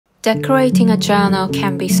Decorating a journal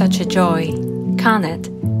can be such a joy, can't it?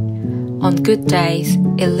 On good days,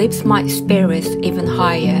 it lifts my spirits even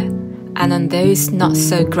higher, and on those not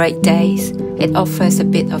so great days, it offers a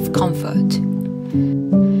bit of comfort.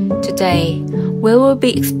 Today, we will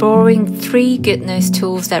be exploring 3 GoodNotes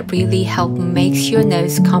tools that really help make your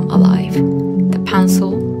notes come alive: the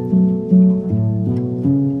pencil,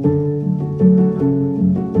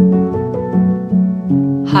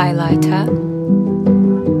 highlighter,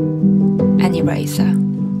 and eraser.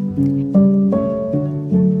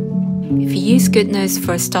 If you use GoodNotes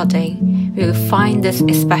for studying, you will find this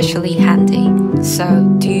especially handy, so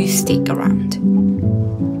do stick around.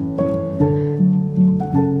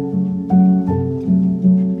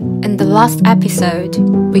 In the last episode,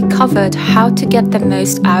 we covered how to get the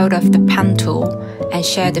most out of the pen tool and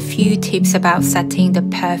shared a few tips about setting the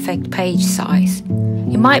perfect page size.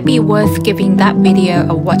 It might be worth giving that video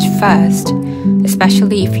a watch first,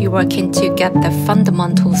 especially if you are keen to get the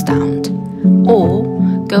fundamentals down, or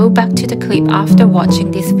go back to the clip after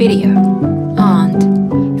watching this video.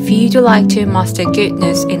 And if you'd like to master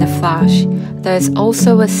GoodNotes in a flash, there's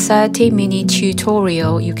also a 30-minute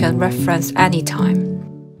tutorial you can reference anytime.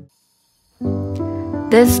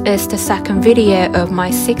 This is the second video of my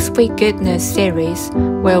 6-week GoodNotes series,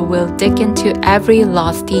 where we'll dig into every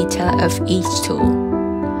last detail of each tool.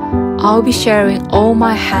 I'll be sharing all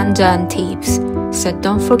my hand-done tips, so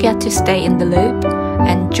don't forget to stay in the loop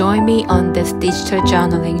and join me on this digital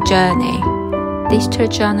journaling journey.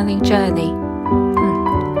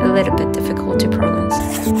 A little bit difficult to pronounce.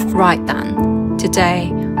 Right then,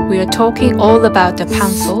 today we are talking all about the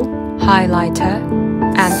pencil, highlighter,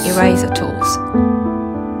 and eraser tools.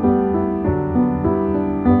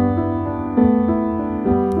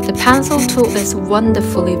 The pencil tool is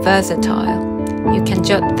wonderfully versatile. You can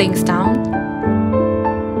jot things down,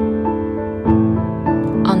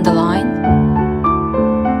 underline,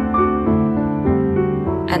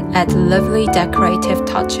 and add lovely decorative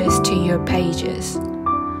touches to your pages.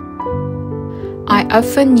 I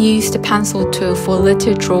often use the pencil tool for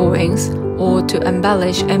little drawings or to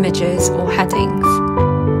embellish images or headings.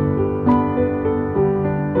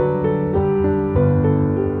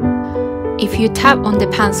 If you tap on the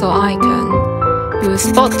pencil icon, you will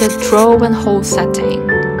spot the draw and hold setting.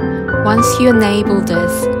 Once you enable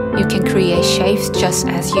this, you can create shapes just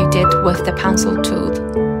as you did with the pencil tool.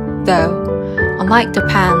 Though, unlike the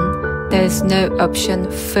pen, there is no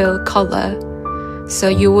option fill color, so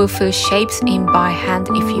you will fill shapes in by hand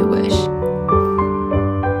if you wish.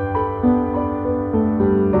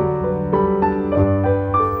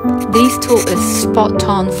 This tool is spot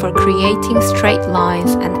on for creating straight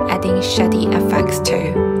lines and adding shady effects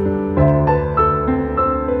too.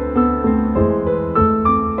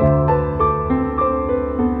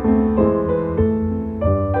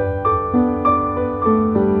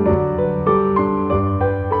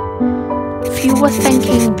 If you were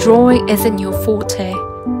thinking drawing isn't your forte,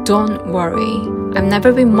 don't worry. I've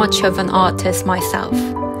never been much of an artist myself.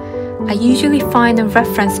 I usually find a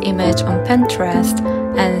reference image on Pinterest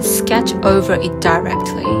and sketch over it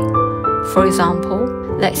directly. For example,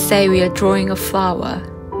 let's say we are drawing a flower.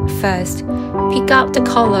 First, pick out the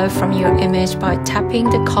color from your image by tapping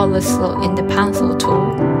the color slot in the pencil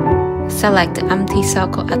tool. Select the empty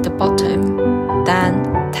circle at the bottom, then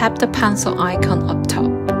tap the pencil icon up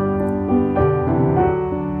top.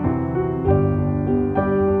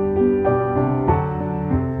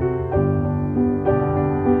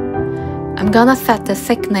 I'm gonna set the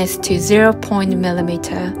thickness to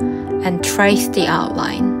 0.mm and trace the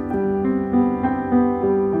outline.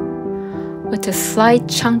 With a slight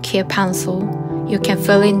chunkier pencil, you can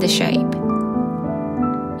fill in the shape.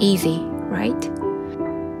 Easy, right?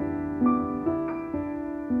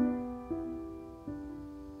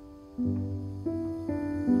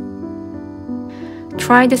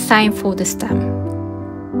 Try the same for the stem.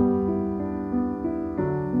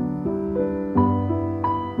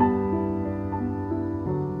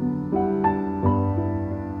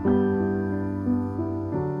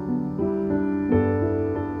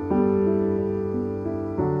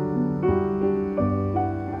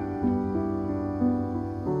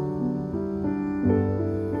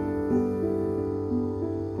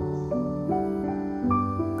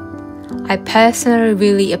 I personally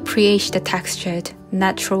really appreciate the textured,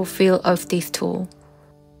 natural feel of this tool.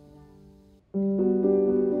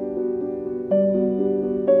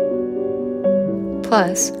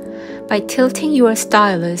 Plus, by tilting your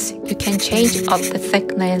stylus, you can change up the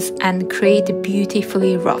thickness and create a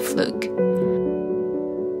beautifully rough look.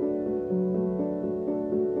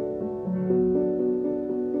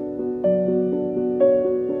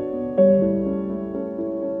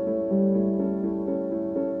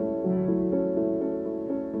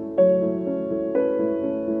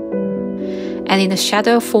 and in the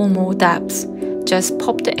shadow for more depth, just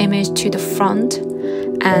pop the image to the front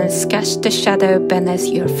and sketch the shadow beneath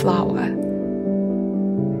your flower.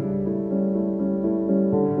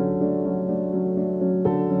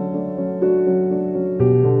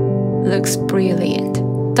 Looks brilliant,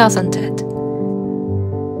 doesn't it?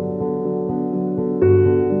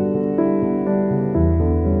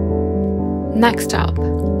 Next up,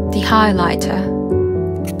 the highlighter.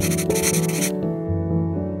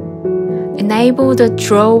 Enable the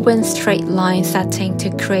Draw with Straight Line setting to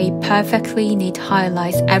create perfectly neat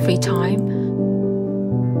highlights every time,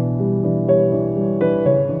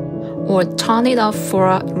 or turn it off for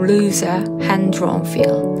a looser, hand-drawn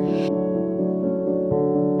feel.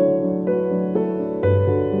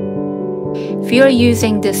 If you are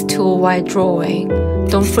using this tool while drawing,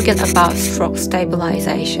 don't forget about stroke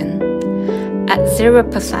stabilization. At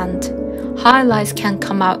 0%, highlights can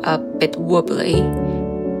come out a bit wobbly,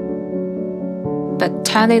 but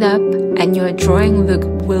turn it up and your drawing look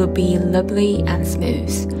will be lovely and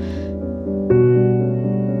smooth.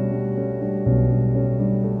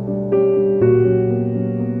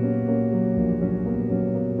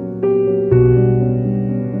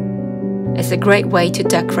 It's a great way to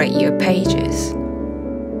decorate your pages.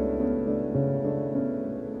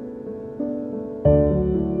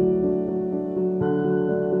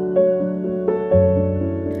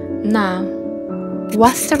 Now,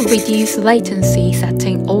 what's the reduce latency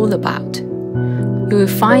setting all about? You will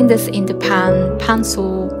find this in the pen,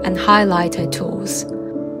 pencil, and highlighter tools.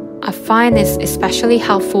 I find this especially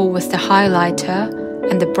helpful with the highlighter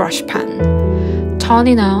and the brush pen. Turn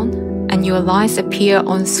it on, and your lines appear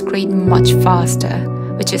on screen much faster,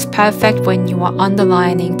 which is perfect when you are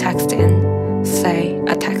underlining text in, say,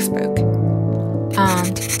 a textbook.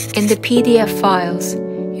 And in the PDF files,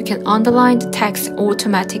 you can underline the text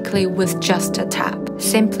automatically with just a tap.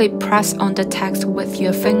 Simply press on the text with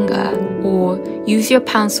your finger or use your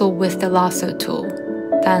pencil with the lasso tool.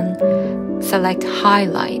 Then select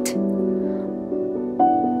Highlight.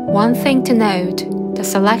 One thing to note, the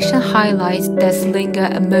selection highlights does linger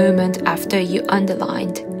a moment after you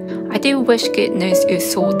underlined. I do wish GoodNotes would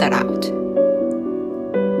sort that out.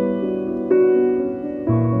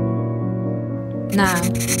 Now,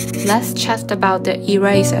 let's chat about the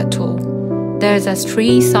eraser tool. There's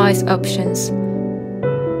 3 size options.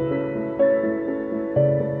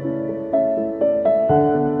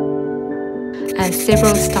 And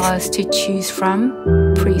several styles to choose from.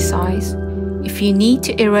 Precise. If you need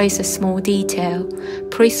to erase a small detail,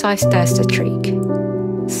 Precise does the trick.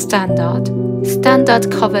 Standard.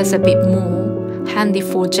 Standard covers a bit more, handy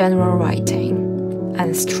for general writing.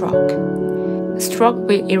 And Stroke. Stroke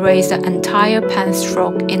will erase the entire pen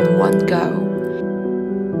stroke in one go.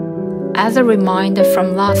 As a reminder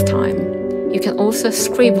from last time, you can also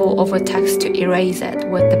scribble over text to erase it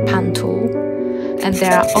with the pen tool, and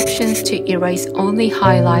there are options to erase only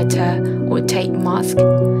highlighter or take mask,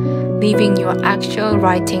 leaving your actual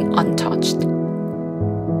writing untouched.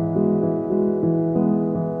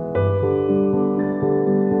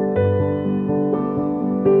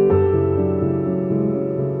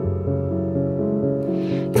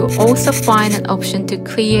 You'll also find an option to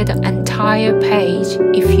clear the entire page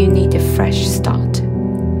if you need a fresh start.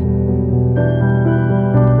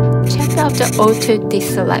 Check out the Auto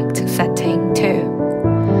Deselect setting too.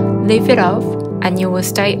 Leave it off and you will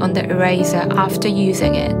stay on the eraser after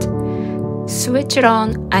using it. Switch it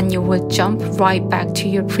on and you will jump right back to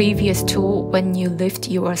your previous tool when you lift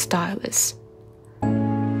your stylus.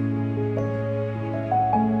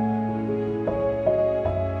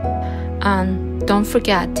 And don't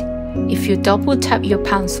forget, if you double tap your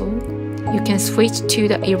pencil, you can switch to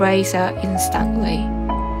the eraser instantly.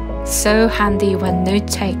 So handy when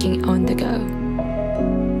note-taking on the go.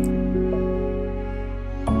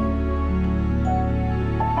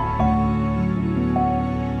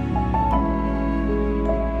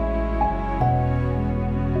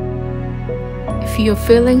 If you're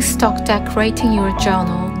feeling stuck decorating your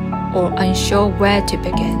journal or unsure where to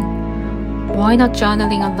begin, why not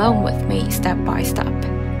journaling along with me step by step?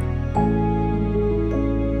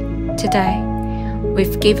 Today,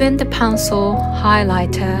 we've given the pencil,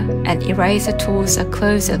 highlighter, and eraser tools a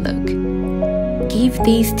closer look. Give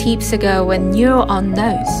these tips a go when you're on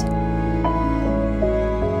notes.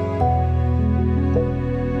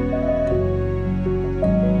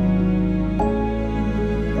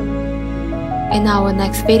 In our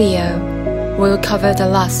next video, we'll cover the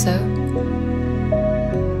lasso,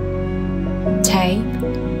 tape,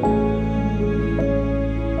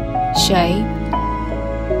 shape,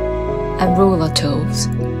 and ruler tools.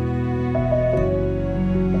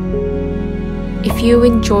 If you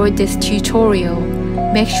enjoyed this tutorial,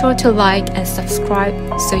 make sure to like and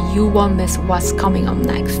subscribe so you won't miss what's coming up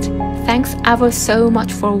next. Thanks ever so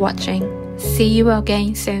much for watching. See you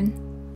again soon.